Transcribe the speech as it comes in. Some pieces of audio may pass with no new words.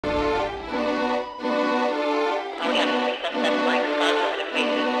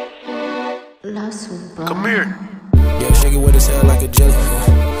Come here. Yeah, shake it with his head like a jelly.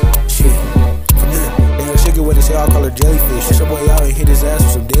 Shit. Yeah, shake it with his head, I call her Jellyfish. Push your boy out and hit his ass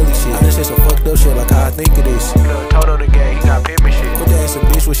with some daily shit. I just say some fucked up shit like how I think it is. Little toad on the game, he got pimp and shit. Put that ass a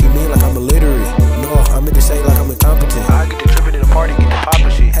bitch what she mean like I'm illiterate. No, I meant to say like I'm incompetent. I get the trippin' in the party, get the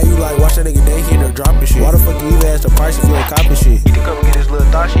poppin' shit. Hey, you like watch that nigga day, he in there dropping shit. Why the fuck you even ask the price if you ain't copping shit? He need to come and get his little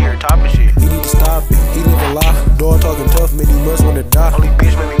thought, she here topping shit. He need to stop it, he live a lie. Dog talking tough, man, he must wanna die. Only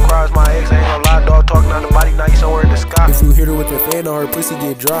bitch made me cry is my ex, I ain't gon' lie. Dog talking on the body, now he somewhere in the sky. If you hit her with the fan on her pussy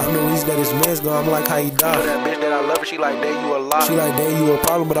get dry, I'm the reason that his man's gone, I'm like how he died. Know that bitch that I love her, she like, Day, you a lot. She like, damn, you a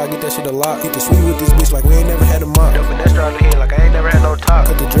problem, but I get that shit a lot. Get the sweet with this bitch like we ain't never had a mop. The finesse her on the head like I ain't never had no top.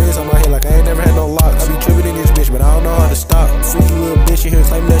 Cut the dreads on my head like I ain't never had no locks. I be tripping in this bitch, but I don't know how to stop. Freaky little bitch in here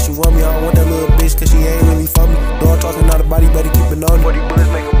claiming that she want me. I don't want that little bitch cause she ain't really for me. Dog talking out the body, better keep it on me. 40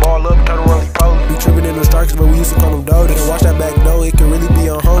 bullets make a ball up, turn around, he pose. Be tripping in the strikers, but we used to call them dodos. And watch that back door, it could really be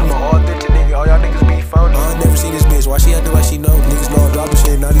on I'm homie. an authentic nigga, all y'all niggas be phony. I never seen this bitch, why she acting like she know? Niggas know I'm dropping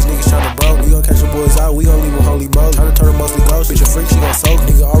shit, now these niggas tryna bro. We gon' catch the boys out, we gon' leave them holy mode. Tryna turn them mostly ghost, bitch a freak, she gon' soak.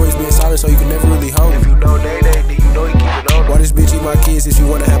 Nigga always been solid, so you can never really hold. If you know Day, then you know he keep it on. Why this bitch eat my kids if you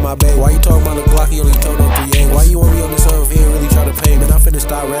wanna have my baby? Why you talking about the Glock, he only told on 3 8? Why you want me on this song if he ain't really tryna pay me? Man, I'm finna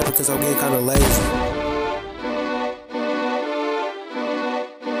stop rapping cause I'm getting kinda lazy.